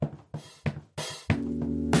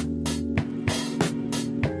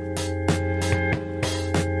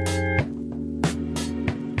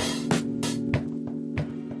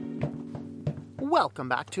welcome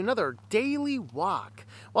back to another Daily Walk.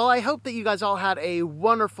 Well, I hope that you guys all had a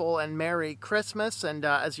wonderful and Merry Christmas, and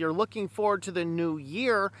as you're looking forward to the new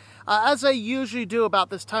year, as I usually do about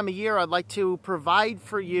this time of year, I'd like to provide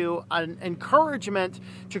for you an encouragement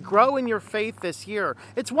to grow in your faith this year.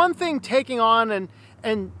 It's one thing taking on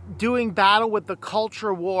and doing battle with the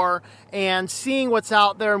culture war and seeing what's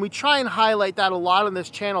out there, and we try and highlight that a lot on this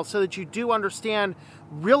channel so that you do understand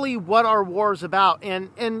really what our war is about. And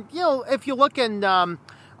you know, if you look in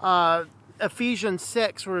Ephesians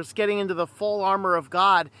 6, where it's getting into the full armor of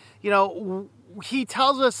God, you know, he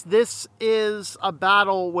tells us this is a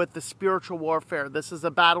battle with the spiritual warfare. This is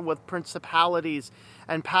a battle with principalities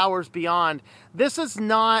and powers beyond. This is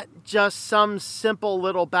not just some simple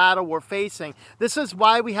little battle we're facing. This is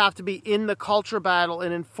why we have to be in the culture battle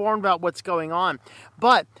and informed about what's going on.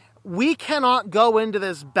 But we cannot go into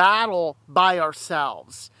this battle by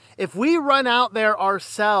ourselves. If we run out there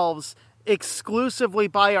ourselves, exclusively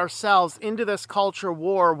by ourselves, into this culture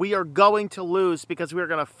war, we are going to lose because we're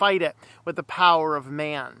going to fight it with the power of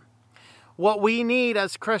man. What we need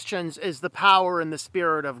as Christians is the power and the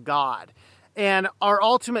Spirit of God. And our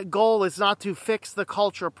ultimate goal is not to fix the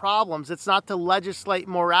culture problems. It's not to legislate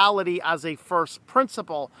morality as a first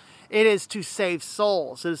principle. It is to save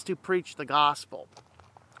souls. It is to preach the gospel.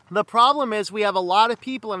 The problem is we have a lot of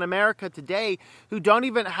people in America today who don't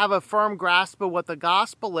even have a firm grasp of what the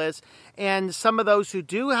gospel is, and some of those who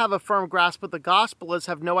do have a firm grasp of what the gospel is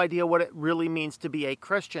have no idea what it really means to be a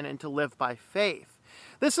Christian and to live by faith.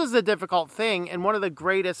 This is a difficult thing, and one of the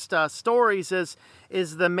greatest stories is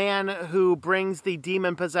the man who brings the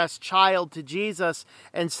demon-possessed child to Jesus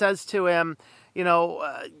and says to him, you know,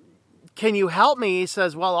 can you help me? He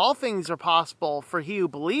says, well, all things are possible for he who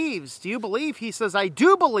believes. Do you believe? He says, I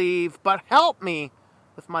do believe, but help me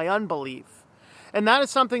with my unbelief. And that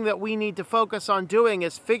is something that we need to focus on doing,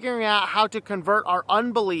 is figuring out how to convert our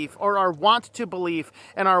unbelief or our want to believe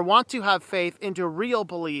and our want to have faith into real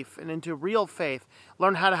belief and into real faith.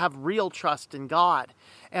 Learn how to have real trust in God.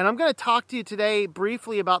 And I'm going to talk to you today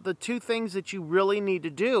briefly about the two things that you really need to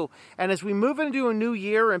do. And as we move into a new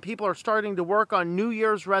year and people are starting to work on New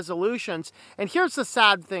Year's resolutions, and here's the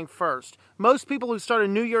sad thing first. Most people who start a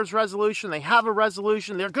New Year's resolution, they have a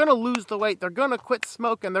resolution, they're going to lose the weight, they're going to quit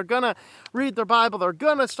smoking, they're going to read their Bible, they're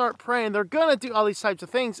going to start praying, they're going to do all these types of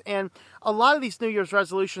things. And a lot of these New Year's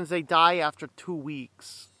resolutions, they die after 2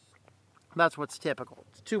 weeks. That's what's typical.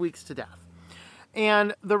 It's 2 weeks to death.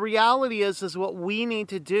 And the reality is what we need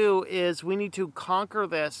to do is we need to conquer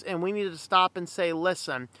this, and we need to stop and say,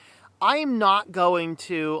 listen, I'm not going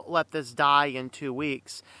to let this die in 2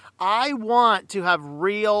 weeks. I want to have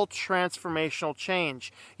real transformational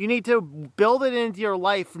change. You need to build it into your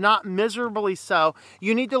life, not miserably so.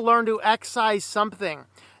 You need to learn to excise something.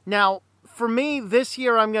 Now, for me, this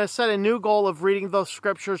year, I'm going to set a new goal of reading those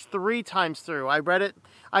scriptures 3 times through.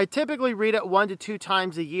 I typically read it 1 to 2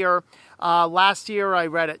 times a year. Last year, I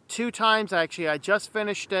read it 2 times. I just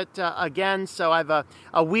finished it again, so I have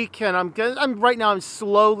a week, and I'm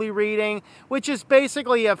slowly reading, which is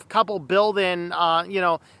basically a couple built-in,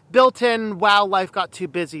 wow, life got too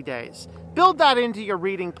busy days. Build that into your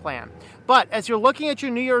reading plan. But as you're looking at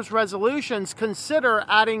your New Year's resolutions, consider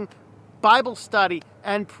adding Bible study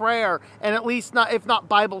and prayer, and at least if not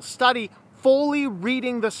Bible study, fully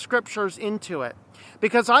reading the scriptures into it.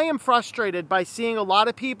 Because I am frustrated by seeing a lot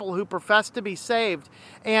of people who profess to be saved,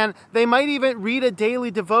 and they might even read a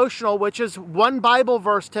daily devotional, which is one Bible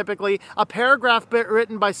verse typically, a paragraph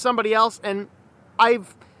written by somebody else, and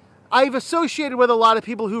I've associated with a lot of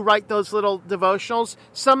people who write those little devotionals.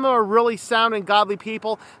 Some of them are really sound and godly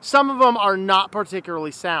people. Some of them are not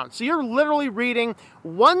particularly sound. So you're literally reading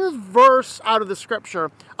one verse out of the scripture,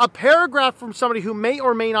 a paragraph from somebody who may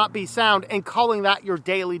or may not be sound, and calling that your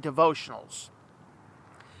daily devotionals.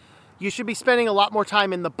 You should be spending a lot more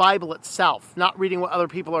time in the Bible itself, not reading what other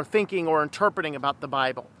people are thinking or interpreting about the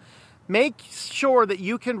Bible. Make sure that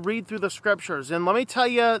you can read through the scriptures. And let me tell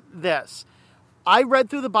you this. I read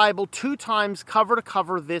through the Bible 2 times cover to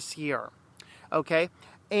cover this year, okay?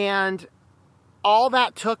 And all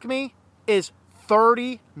that took me is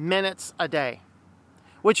 30 minutes a day,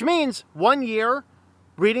 which means 1 year,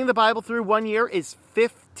 reading the Bible through 1 year is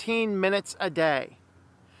 15 minutes a day.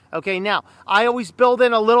 Okay, now, I always build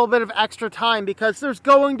in a little bit of extra time because there's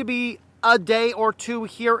going to be a day or 2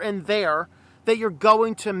 here and there that you're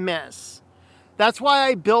going to miss. That's why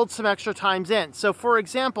I build some extra times in. So, for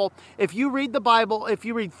example, if you read the Bible, if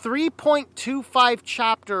you read 3.25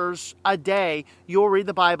 chapters a day, you'll read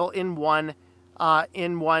the Bible in one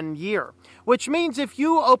year. Which means if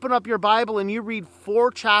you open up your Bible and you read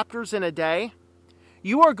 4 chapters in a day,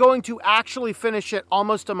 you are going to actually finish it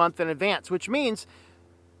almost a month in advance, which means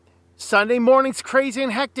Sunday morning's crazy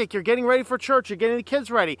and hectic. You're getting ready for church. You're getting the kids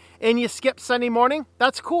ready. And you skip Sunday morning.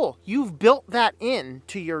 That's cool. You've built that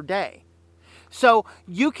into your day. So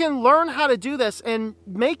you can learn how to do this and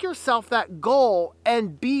make yourself that goal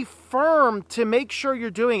and be firm to make sure you're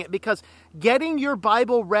doing it, because getting your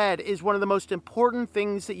Bible read is one of the most important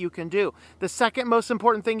things that you can do. The second most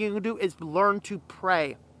important thing you can do is learn to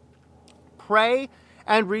pray. Pray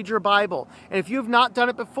and read your Bible. And if you've not done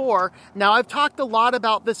it before, now I've talked a lot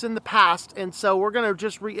about this in the past, and so we're going to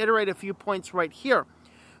just reiterate a few points right here.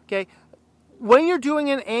 Okay? When you're doing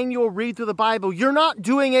an annual read through the Bible, you're not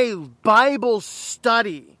doing a Bible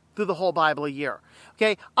study through the whole Bible a year.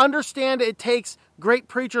 Okay? Understand it takes great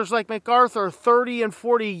preachers like MacArthur 30 and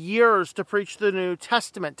 40 years to preach the New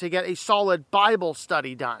Testament to get a solid Bible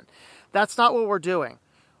study done. That's not what we're doing.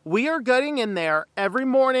 We are getting in there every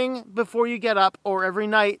morning before you get up, or every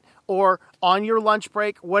night, or on your lunch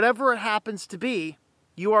break, whatever it happens to be.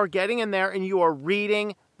 You are getting in there and you are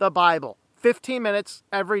reading the Bible. 15 minutes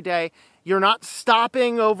every day. You're not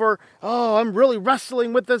stopping over, oh, I'm really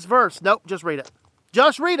wrestling with this verse. Nope, just read it.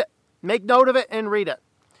 Just read it. Make note of it and read it.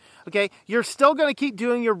 Okay, you're still going to keep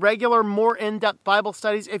doing your regular, more in-depth Bible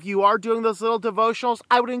studies. If you are doing those little devotionals,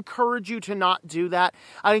 I would encourage you to not do that.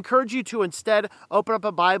 I encourage you to instead open up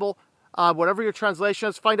a Bible, whatever your translation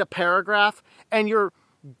is, find a paragraph, and your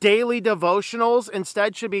daily devotionals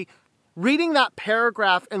instead should be reading that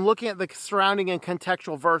paragraph and looking at the surrounding and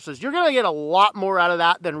contextual verses. You're going to get a lot more out of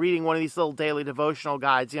that than reading one of these little daily devotional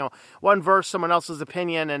guides. You know, one verse, someone else's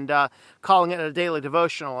opinion, and calling it a daily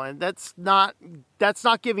devotional. And that's not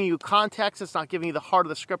giving you context. It's not giving you the heart of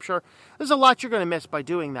the Scripture. There's a lot you're going to miss by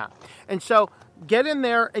doing that. And so get in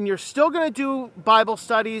there, and you're still going to do Bible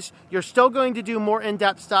studies. You're still going to do more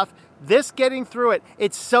in-depth stuff. This getting through it,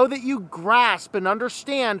 it's so that you grasp and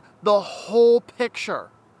understand the whole picture.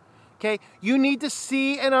 Okay, you need to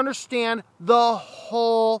see and understand the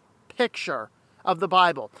whole picture of the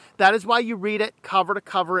Bible. That is why you read it cover to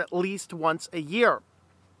cover at least once a year.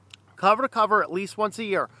 Cover to cover at least once a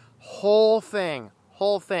year. Whole thing.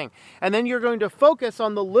 And then you're going to focus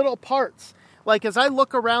on the little parts. Like as I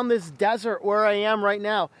look around this desert where I am right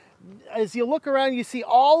now, as you look around, you see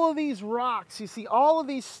all of these rocks. You see all of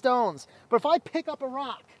these stones. But if I pick up a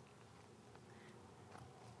rock,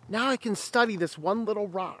 now I can study this one little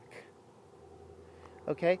rock.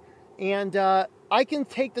 Okay, and I can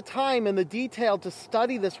take the time and the detail to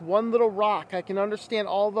study this one little rock. I can understand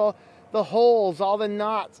all the holes, all the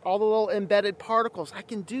knots, all the little embedded particles. I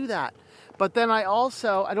can do that. But then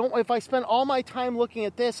if I spend all my time looking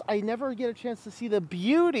at this, I never get a chance to see the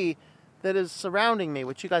beauty that is surrounding me,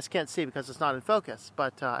 which you guys can't see because it's not in focus.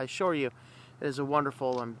 But I assure you, it is a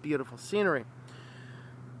wonderful and beautiful scenery.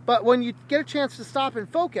 But when you get a chance to stop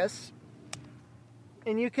and focus,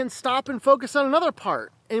 and you can stop and focus on another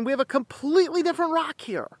part. And we have a completely different rock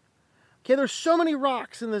here. Okay, there's so many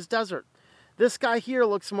rocks in this desert. This guy here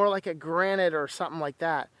looks more like a granite or something like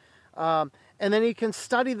that. And then you can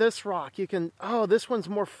study this rock. You can, this one's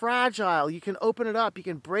more fragile. You can open it up. You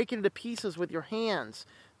can break it into pieces with your hands.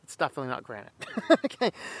 It's definitely not granite. Okay.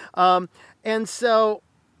 And so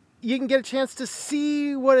you can get a chance to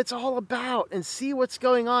see what it's all about and see what's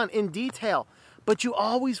going on in detail. But you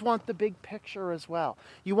always want the big picture as well.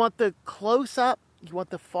 You want the close up, you want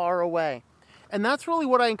the far away. And that's really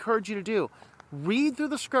what I encourage you to do. Read through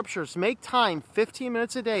the Scriptures. Make time, 15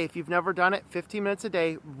 minutes a day. If you've never done it, 15 minutes a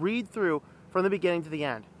day. Read through from the beginning to the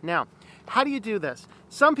end. Now, how do you do this?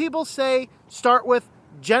 Some people say start with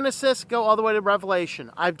Genesis, go all the way to Revelation.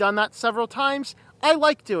 I've done that several times. I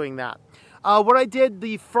like doing that. What I did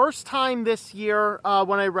the first time this year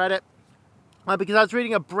when I read it, because I was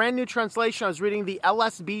reading a brand new translation. I was reading the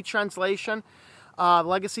LSB translation,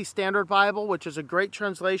 Legacy Standard Bible, which is a great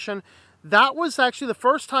translation. That was actually the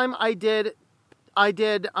first time I think I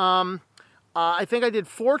did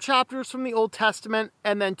 4 chapters from the Old Testament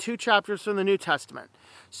and then 2 chapters from the New Testament.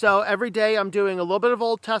 So every day I'm doing a little bit of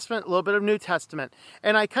Old Testament, a little bit of New Testament.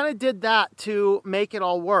 And I kind of did that to make it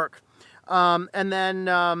all work. And then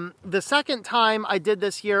the second time I did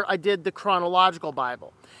this year, I did the chronological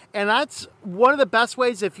Bible. And that's one of the best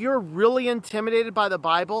ways. If you're really intimidated by the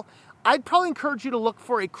Bible, I'd probably encourage you to look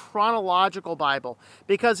for a chronological Bible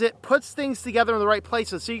because it puts things together in the right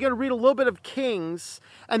places. So you're going to read a little bit of Kings,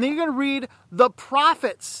 and then you're going to read the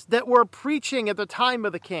prophets that were preaching at the time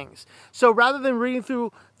of the Kings. So rather than reading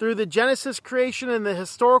through the Genesis creation and the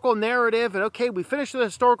historical narrative, and okay, we finished the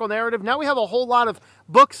historical narrative, now we have a whole lot of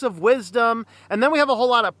books of wisdom, and then we have a whole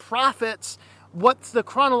lot of prophets. what the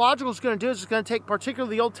chronological is going to do is it's going to take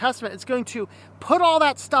particularly the Old Testament, it's going to put all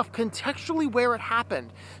that stuff contextually where it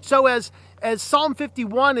happened. So as Psalm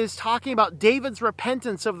 51 is talking about David's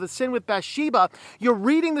repentance of the sin with Bathsheba, you're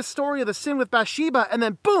reading the story of the sin with Bathsheba, and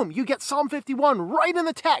then boom, you get Psalm 51 right in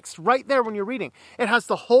the text, right there when you're reading. It has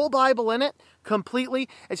the whole Bible in it completely.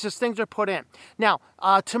 It's just things are put in. Now,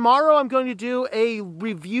 tomorrow I'm going to do a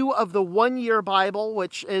review of the 1-year Bible,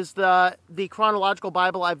 which is the chronological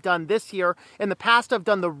Bible I've done this year. In the past, I've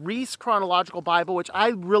done the Reese chronological Bible, which I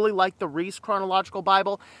really like the Reese chronological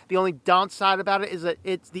Bible. The only downside about it is that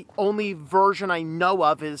it's the only version I know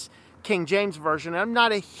of is King James Version. And I'm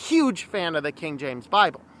not a huge fan of the King James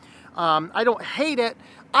Bible. I don't hate it.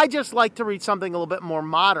 I just like to read something a little bit more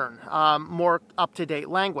modern, more up-to-date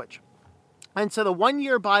language. And so the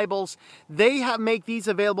 1-year Bibles, they make these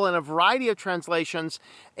available in a variety of translations,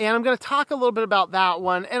 and I'm going to talk a little bit about that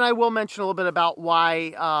one, and I will mention a little bit about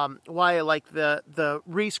why I like the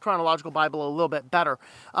Reese Chronological Bible a little bit better.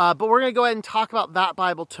 But we're going to go ahead and talk about that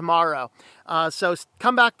Bible tomorrow. So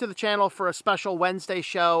come back to the channel for a special Wednesday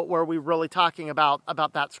show where we're really talking about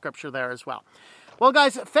that scripture there as well. Well,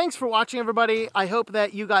 guys, thanks for watching, everybody. I hope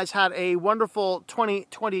that you guys had a wonderful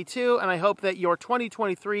 2022, and I hope that your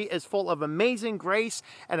 2023 is full of amazing grace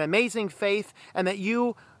and amazing faith, and that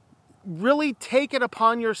you really take it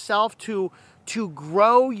upon yourself to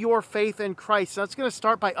grow your faith in Christ. And that's going to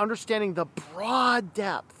start by understanding the broad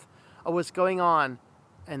depth of what's going on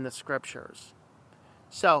in the Scriptures.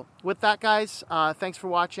 So, with that, guys, thanks for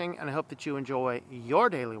watching, and I hope that you enjoy your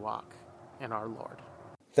daily walk in our Lord.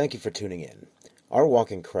 Thank you for tuning in. Our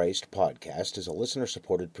Walk in Christ podcast is a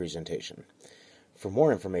listener-supported presentation. For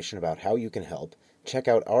more information about how you can help, check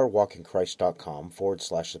out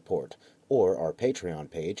ourwalkinchrist.com/support or our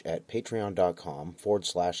Patreon page at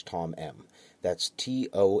patreon.com/TomM. That's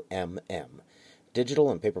TOMM.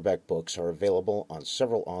 Digital and paperback books are available on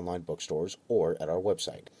several online bookstores or at our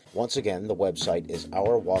website. Once again, the website is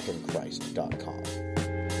ourwalkinchrist.com.